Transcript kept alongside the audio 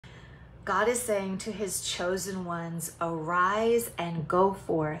God is saying to his chosen ones, arise and go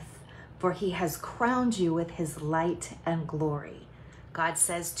forth, for he has crowned you with his light and glory. God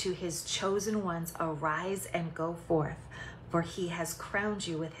says to his chosen ones, arise and go forth, for he has crowned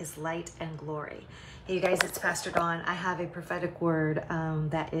you with his light and glory. Hey, you guys, it's Pastor Dawn. I have a prophetic word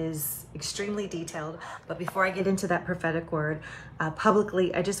that is extremely detailed. But before I get into that prophetic word,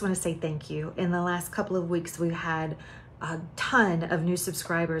 publicly, I just want to say thank you. In the last couple of weeks, we've had a ton of new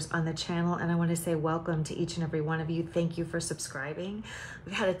subscribers on the channel, and I want to say welcome to each and every one of you. Thank you for subscribing.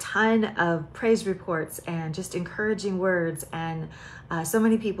 We've had a ton of praise reports and just encouraging words, and so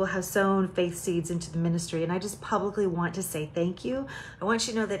many people have sown faith seeds into the ministry, and I just publicly want to say thank you. I want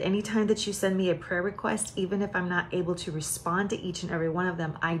you to know that anytime that you send me a prayer request, even if I'm not able to respond to each and every one of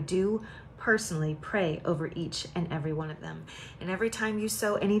them, I do personally pray over each and every one of them. And every time you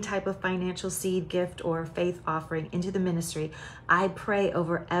sow any type of financial seed, gift, or faith offering into the ministry, I pray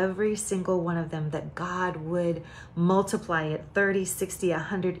over every single one of them that God would multiply it 30, 60,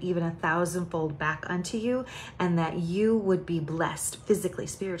 100, even 1,000-fold back unto you, and that you would be blessed physically,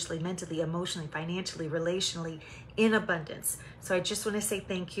 spiritually, mentally, emotionally, financially, relationally, in abundance. So I just want to say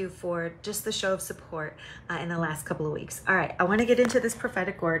thank you for just the show of support in the last couple of weeks. All right, I want to get into this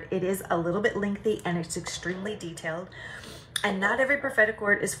prophetic word. It is a little bit lengthy and it's extremely detailed. And not every prophetic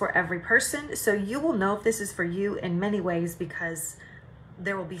word is for every person. So you will know if this is for you in many ways, because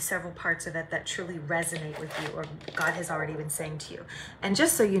there will be several parts of it that truly resonate with you, or God has already been saying to you. And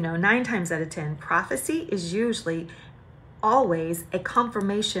just so you know, 9 times out of 10, prophecy is usually always a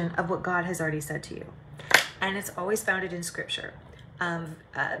confirmation of what God has already said to you. And it's always founded in scripture.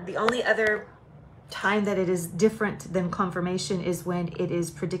 The only other time that it is different than confirmation is when it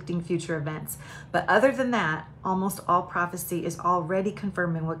is predicting future events. But other than that, almost all prophecy is already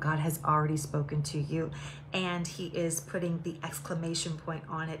confirming what God has already spoken to you. And he is putting the exclamation point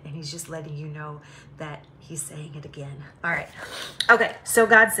on it, and he's just letting you know that he's saying it again. All right. Okay, so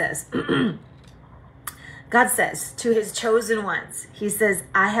God says, God says to his chosen ones, he says,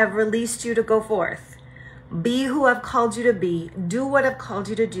 I have released you to go forth. Be who I've called you to be, do what I've called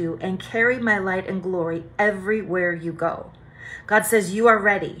you to do, and carry my light and glory everywhere you go. God says, you are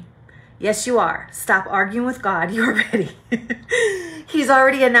ready. Yes, you are. Stop arguing with God. You're ready. He's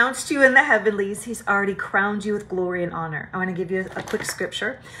already announced you in the heavenlies. He's already crowned you with glory and honor. I want to give you a quick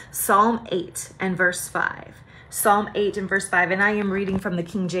scripture. Psalm 8 and verse 5. Psalm 8 and verse 5. And I am reading from the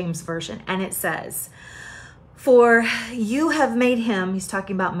King James Version. And it says, for you have made him, he's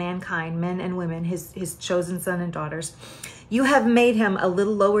talking about mankind, men and women, his chosen son and daughters. You have made him a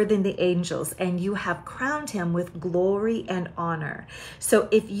little lower than the angels, and you have crowned him with glory and honor. So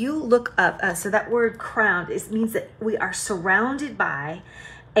if you look up, so that word crowned, it means that we are surrounded by,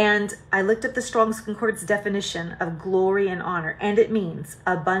 and I looked up the Strong's Concordance definition of glory and honor, and it means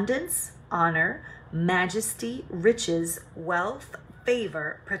abundance, honor, majesty, riches, wealth,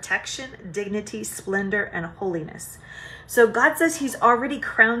 favor, protection, dignity, splendor, and holiness. So God says he's already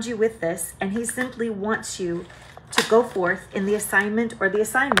crowned you with this, and he simply wants you to go forth in the assignment or the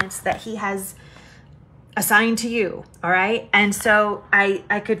assignments that he has assigned to you. All right. And so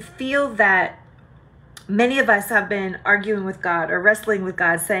I could feel that many of us have been arguing with God or wrestling with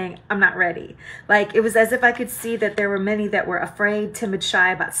God, saying, I'm not ready. Like, it was as if I could see that there were many that were afraid, timid,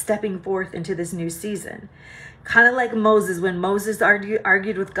 shy about stepping forth into this new season. Kind of like Moses, when Moses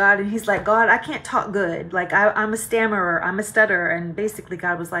argued with God, and he's like, God, I can't talk good. Like, I'm a stammerer, I'm a stutterer. And basically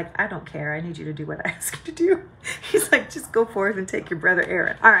God was like, I don't care. I need you to do what I ask you to do. He's like, just go forth and take your brother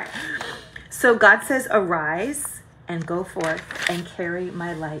Aaron. All right. So God says, arise and go forth and carry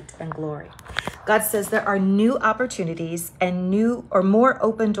my light and glory. God says there are new opportunities and new or more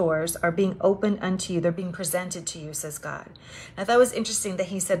open doors are being opened unto you. They're being presented to you, says God. I thought it was interesting that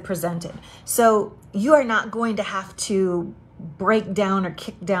he said presented. So you are not going to have to break down or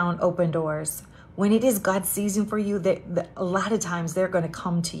kick down open doors. When it is God's season for you, a lot of times they're going to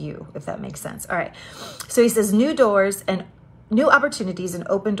come to you, if that makes sense. All right. So he says new doors and new opportunities and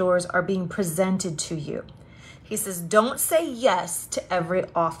open doors are being presented to you. He says, don't say yes to every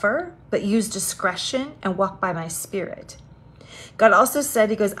offer, but use discretion and walk by my spirit. God also said,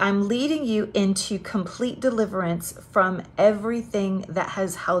 he goes, I'm leading you into complete deliverance from everything that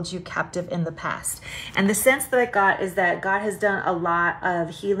has held you captive in the past. And the sense that I got is that God has done a lot of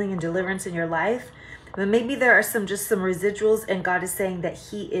healing and deliverance in your life, but maybe there are some residuals, and God is saying that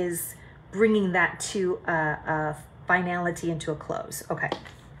he is bringing that to a finality and to a close. Okay.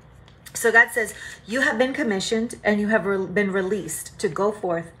 So God says, you have been commissioned and you have been released to go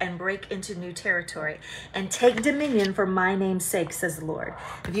forth and break into new territory and take dominion for my name's sake, says the Lord.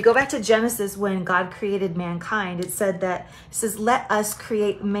 If you go back to Genesis, when God created mankind, it says, let us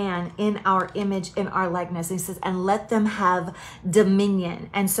create man in our image, in our likeness. And he says, and let them have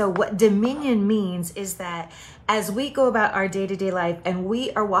dominion. And so what dominion means is that as we go about our day-to-day life and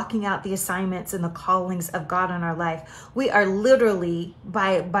we are walking out the assignments and the callings of God on our life, we are literally,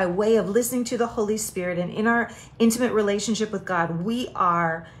 by way of listening to the Holy Spirit and in our intimate relationship with God, we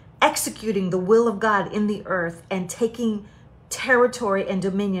are executing the will of God in the earth and taking territory and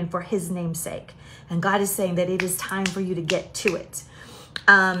dominion for his name's sake. And God is saying that it is time for you to get to it.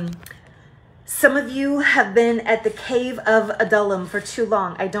 Some of you have been at the cave of Adullam for too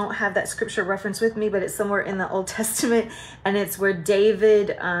long. I don't have that scripture reference with me, but it's somewhere in the Old Testament, and it's where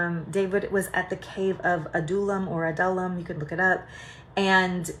David was at the cave of Adullam or Adullam. You can look it up.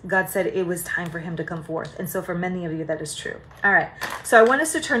 And God said it was time for him to come forth. And so for many of you, that is true. All right. So I want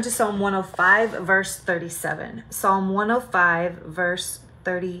us to turn to Psalm 105, verse 37. Psalm 105, verse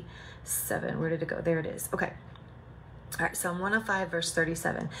 37. Where did it go? There it is. Okay. All right, Psalm 105, verse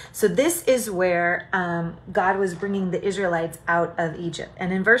 37. So this is where God was bringing the Israelites out of Egypt.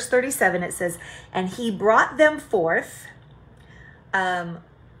 And in verse 37, it says, and he brought them forth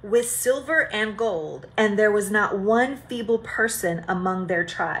with silver and gold, and there was not one feeble person among their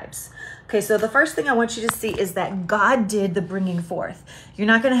tribes. Okay, so the first thing I want you to see is that God did the bringing forth. You're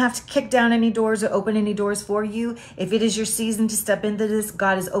not going to have to kick down any doors or open any doors for you. If it is your season to step into this,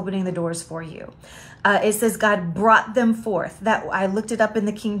 God is opening the doors for you. It says God brought them forth. That I looked it up in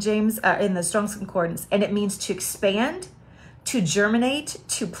the King James, in the Strong's Concordance, and it means to expand, to germinate,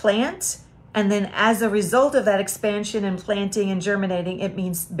 to plant. And then as a result of that expansion and planting and germinating, it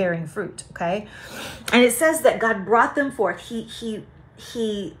means bearing fruit. Okay. And it says that God brought them forth.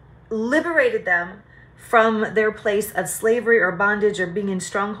 He liberated them from their place of slavery or bondage or being in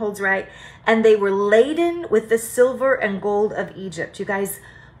strongholds, right? And they were laden with the silver and gold of Egypt. You guys,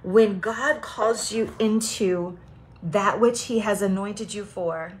 when God calls you into that which he has anointed you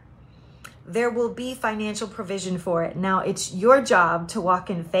for, there will be financial provision for it. Now, it's your job to walk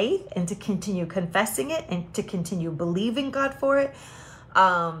in faith and to continue confessing it and to continue believing God for it,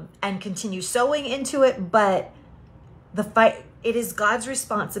 and continue sowing into it. But it is God's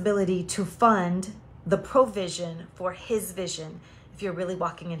responsibility to fund the provision for his vision if you're really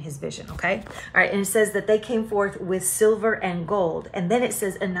walking in his vision, okay? All right, and it says that they came forth with silver and gold. And then it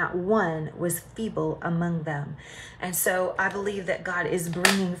says, and not one was feeble among them. And so I believe that God is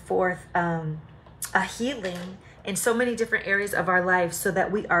bringing forth a healing in so many different areas of our life so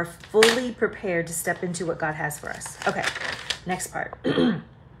that we are fully prepared to step into what God has for us. Okay, next part.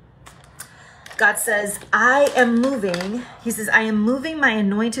 God says, he says, I am moving my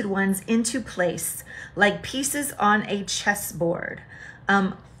anointed ones into place like pieces on a chessboard.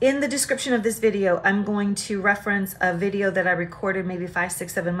 In the description of this video, I'm going to reference a video that I recorded maybe 5,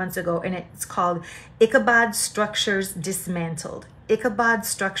 6, 7 months ago, and it's called Ichabod Structures Dismantled. Ichabod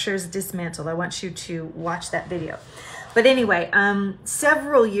Structures Dismantled. I want you to watch that video. But anyway,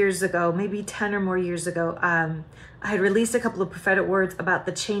 several years ago, maybe 10 or more years ago, I had released a couple of prophetic words about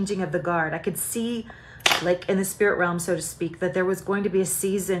the changing of the guard. I could see, like in the spirit realm, so to speak, that there was going to be a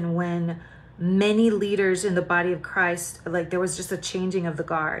season when many leaders in the body of Christ, like there was just a changing of the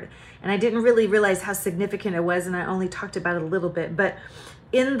guard. And I didn't really realize how significant it was, and I only talked about it a little bit. But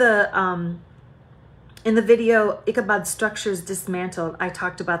in the video, Ichabod Structures Dismantled, I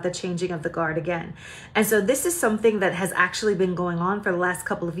talked about the changing of the guard again. And so this is something that has actually been going on for the last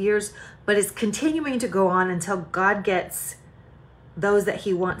couple of years, but it's continuing to go on until God gets those that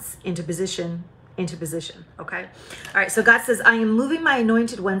he wants into position, okay? All right, so God says, I am moving my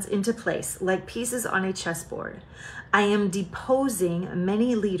anointed ones into place like pieces on a chessboard. I am deposing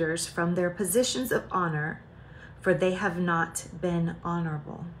many leaders from their positions of honor, for they have not been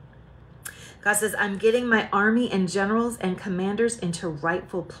honorable. God says, I'm getting my army and generals and commanders into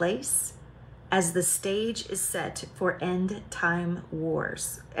rightful place as the stage is set for end times war.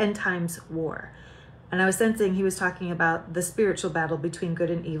 And I was sensing he was talking about the spiritual battle between good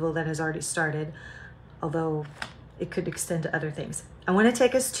and evil that has already started, although it could extend to other things. I want to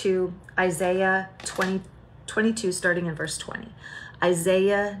take us to Isaiah 22, starting in verse 20.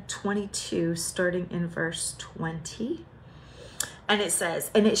 Isaiah 22, starting in verse 20. And it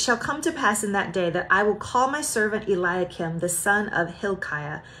says, and it shall come to pass in that day that I will call my servant Eliakim, the son of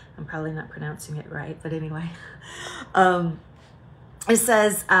Hilkiah. I'm probably not pronouncing it right, but anyway. It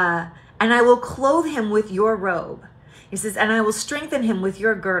says, and I will clothe him with your robe. He says, and I will strengthen him with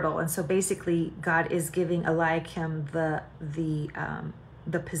your girdle. And so basically God is giving Eliakim the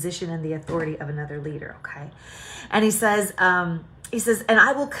the position and the authority of another leader, okay? And he says, and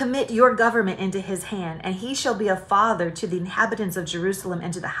I will commit your government into his hand, and he shall be a father to the inhabitants of Jerusalem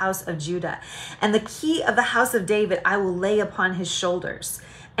and to the house of Judah. And the key of the house of David I will lay upon his shoulders.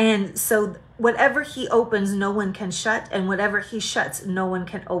 And so whatever he opens, no one can shut, and whatever he shuts, no one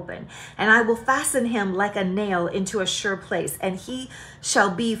can open. And I will fasten him like a nail into a sure place, and he shall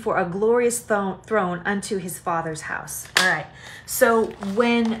be for a glorious throne unto his father's house. All right. So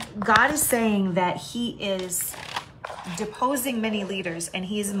when God is saying that he is deposing many leaders and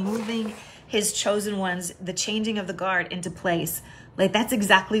he's moving his chosen ones, the changing of the guard into place, like that's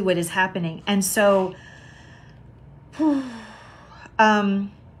exactly what is happening. And so,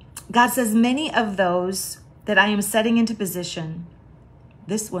 God says, many of those that I am setting into position,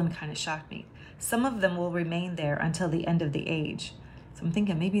 this one kind of shocked me. Some of them will remain there until the end of the age. So I'm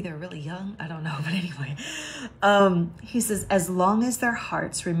thinking maybe they're really young. I don't know. But anyway, he says, as long as their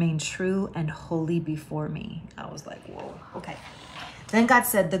hearts remain true and holy before me. I was like, whoa, okay. Then God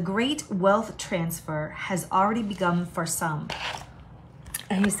said, the great wealth transfer has already begun for some.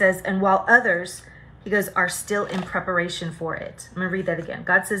 And he says, and while others, he goes, are still in preparation for it. I'm going to read that again.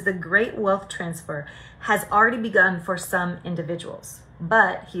 God says the great wealth transfer has already begun for some individuals.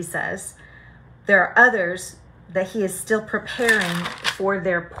 But he says there are others that he is still preparing for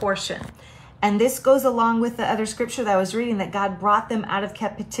their portion. And this goes along with the other scripture that I was reading, that God brought them out of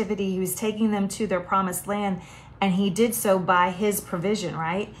captivity. He was taking them to their promised land, and he did so by his provision,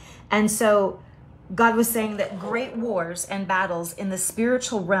 right? And so God was saying that great wars and battles in the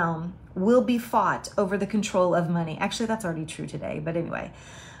spiritual realm will be fought over the control of money. Actually, that's already true today. But anyway,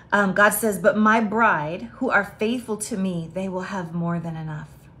 God says, but my bride who are faithful to me, they will have more than enough.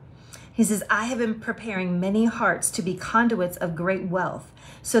 He says, I have been preparing many hearts to be conduits of great wealth,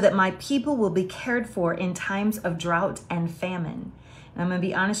 so that my people will be cared for in times of drought and famine. And I'm going to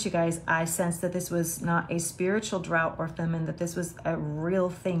be honest, you guys, I sense that this was not a spiritual drought or famine, that this was a real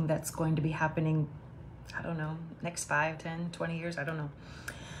thing that's going to be happening, I don't know, next 5, 10, 20 years, I don't know.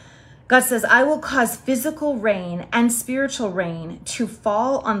 God says, I will cause physical rain and spiritual rain to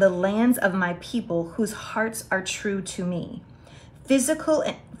fall on the lands of my people whose hearts are true to me.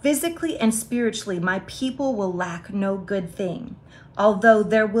 Physically and spiritually, my people will lack no good thing, although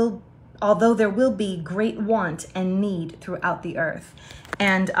there will be great want and need throughout the earth.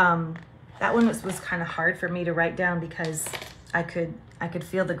 And that one was kind of hard for me to write down because I could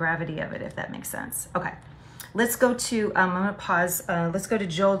feel the gravity of it, if that makes sense. Okay. Let's go to, I'm going to pause. Let's go to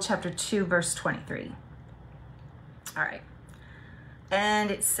Joel chapter 2, verse 23. All right. And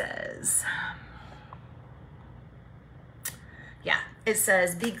it says,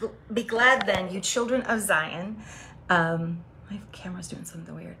 be glad then, you children of Zion. My camera's doing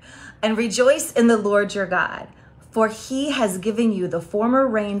something weird. And rejoice in the Lord your God, for he has given you the former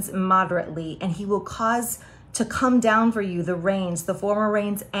rains moderately, and he will cause to come down for you the rains, the former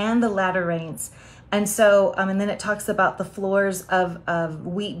rains and the latter rains. And so, and then it talks about the floors of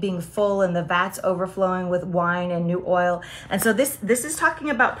wheat being full and the vats overflowing with wine and new oil. And so this is talking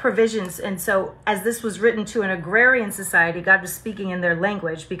about provisions. And so as this was written to an agrarian society, God was speaking in their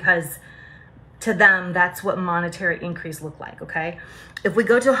language, because to them, that's what monetary increase looked like, okay? If we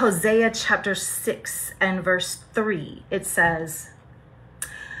go to Hosea chapter 6 and verse 3, it says,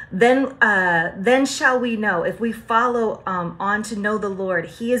 Then shall we know, if we follow on to know the Lord,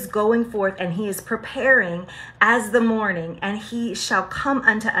 he is going forth and he is preparing as the morning, and he shall come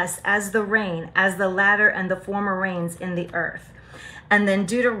unto us as the rain, as the latter and the former rains in the earth. And then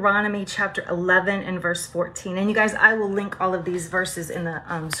Deuteronomy chapter 11 and verse 14. And you guys, I will link all of these verses in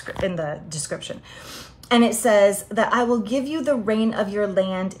the description. And it says that I will give you the rain of your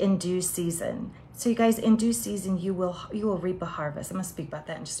land in due season. So you guys, in due season, you will reap a harvest. I'm going to speak about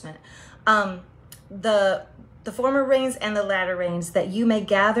that in just a minute. The former rains and the latter rains, that you may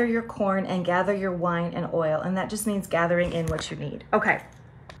gather your corn and gather your wine and oil. And that just means gathering in what you need. Okay.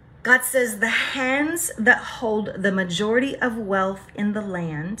 God says the hands that hold the majority of wealth in the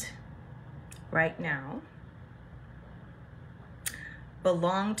land right now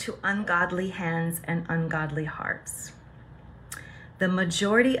belong to ungodly hands and ungodly hearts. The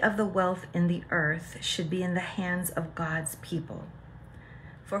majority of the wealth in the earth should be in the hands of God's people.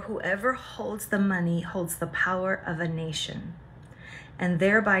 For whoever holds the money holds the power of a nation, and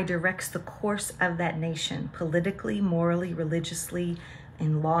thereby directs the course of that nation, politically, morally, religiously,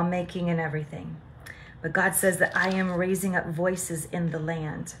 in lawmaking and everything. But God says that I am raising up voices in the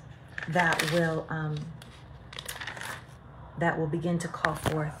land that will begin to call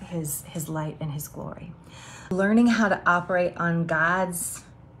forth his light and his glory. Learning how to operate on God's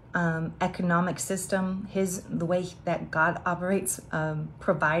economic system, the way that God operates,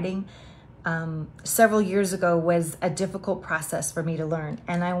 providing, several years ago was a difficult process for me to learn.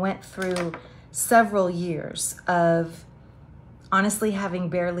 And I went through several years of honestly having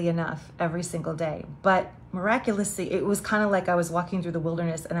barely enough every single day. But miraculously, it was kind of like I was walking through the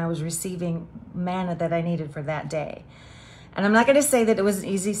wilderness and I was receiving manna that I needed for that day. And I'm not going to say that it was an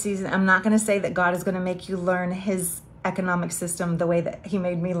easy season. I'm not going to say that God is going to make you learn his economic system the way that he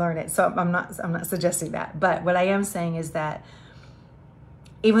made me learn it. So I'm not suggesting that. But what I am saying is that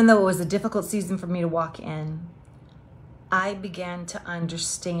even though it was a difficult season for me to walk in, I began to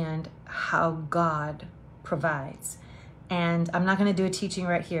understand how God provides. And I'm not going to do a teaching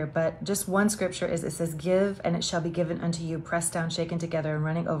right here, but just one scripture is, it says, give and it shall be given unto you, pressed down, shaken together, and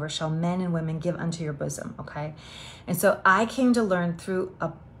running over, shall men and women give unto your bosom, okay? And so I came to learn through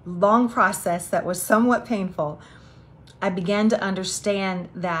a long process that was somewhat painful. I began to understand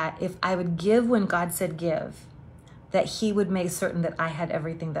that if I would give when God said give, that he would make certain that I had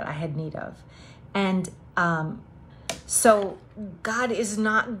everything that I had need of. And so God is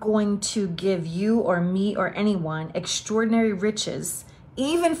not going to give you or me or anyone extraordinary riches,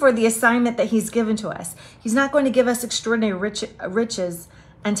 even for the assignment that he's given to us. He's not going to give us extraordinary riches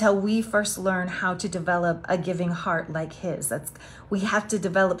until we first learn how to develop a giving heart like his. We have to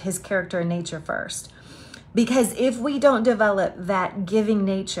develop his character and nature first. Because if we don't develop that giving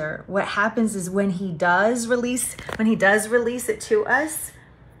nature, what happens is when he does release it to us,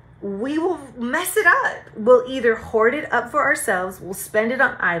 we will mess it up. We'll either hoard it up for ourselves, we'll spend it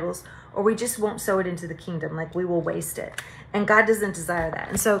on idols, or we just won't sow it into the kingdom. Like, we will waste it. And God doesn't desire that.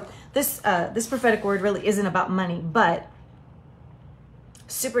 And so this prophetic word really isn't about money, but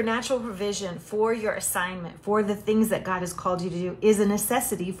supernatural provision for your assignment, for the things that God has called you to do, is a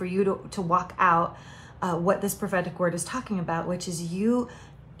necessity for you to walk out what this prophetic word is talking about, which is you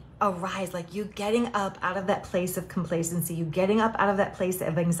arise, like you getting up out of that place of complacency, you getting up out of that place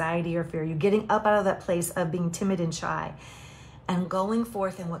of anxiety or fear, you getting up out of that place of being timid and shy, and going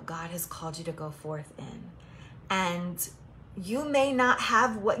forth in what God has called you to go forth in. And you may not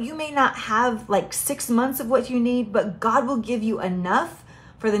have like 6 months of what you need, but God will give you enough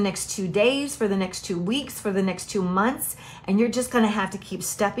for the next 2 days, for the next 2 weeks, for the next 2 months. And you're just going to have to keep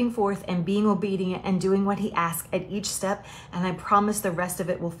stepping forth and being obedient and doing what he asks at each step. And I promise the rest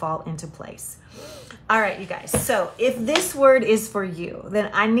of it will fall into place. All right, you guys. So if this word is for you, then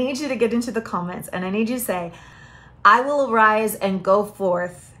I need you to get into the comments and I need you to say, I will arise and go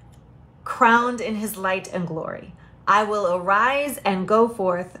forth, crowned in his light and glory. I will arise and go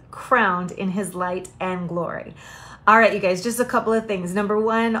forth, crowned in his light and glory. All right, you guys, just a couple of things. Number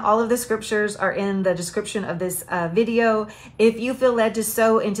one, all of the scriptures are in the description of this video. If you feel led to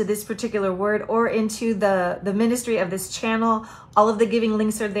sow into this particular word or into the ministry of this channel, all of the giving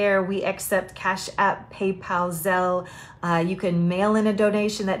links are there. We accept Cashapp, PayPal, Zelle. You can mail in a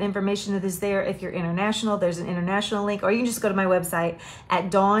donation. That information is there. If you're international, there's an international link, or you can just go to my website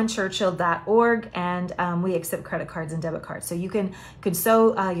at dawnRchurchill.org, and we accept credit cards and debit cards. So you could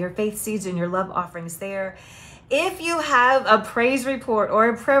sow your faith seeds and your love offerings there. If you have a praise report or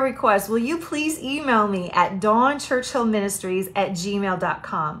a prayer request, will you please email me at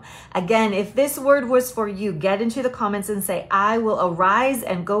dawnRchurchillMinistries@gmail.com. Again, if this word was for you, get into the comments and say, I will arise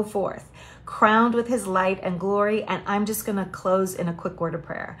and go forth, crowned with his light and glory. And I'm just going to close in a quick word of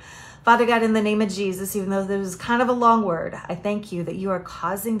prayer. Father God, in the name of Jesus, even though this is kind of a long word, I thank you that you are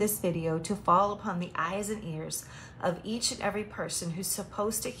causing this video to fall upon the eyes and ears of each and every person who's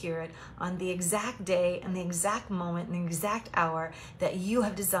supposed to hear it on the exact day and the exact moment and the exact hour that you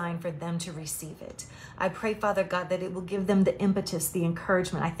have designed for them to receive it. I pray, Father God, that it will give them the impetus, the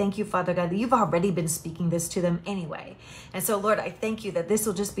encouragement. I thank you, Father God, that you've already been speaking this to them anyway. And so, Lord, I thank you that this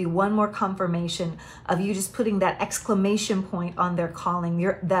will just be one more confirmation of you just putting that exclamation point on their calling,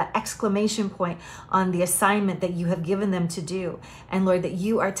 that exclamation point on the assignment that you have given them to do. And Lord, that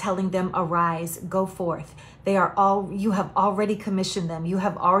you are telling them, arise, go forth. You have already commissioned them. You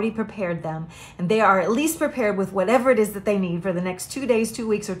have already prepared them, and they are at least prepared with whatever it is that they need for the next 2 days, 2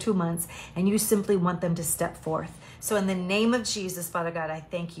 weeks, or 2 months. And you simply want them to step forth. So in the name of Jesus, Father God, I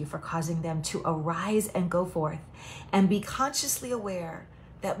thank you for causing them to arise and go forth and be consciously aware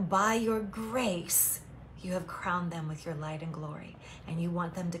that by your grace, you have crowned them with your light and glory. And you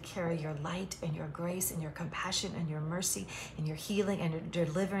want them to carry your light and your grace and your compassion and your mercy and your healing and your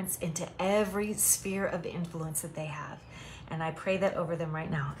deliverance into every sphere of influence that they have. And I pray that over them right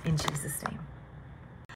now in Jesus' name.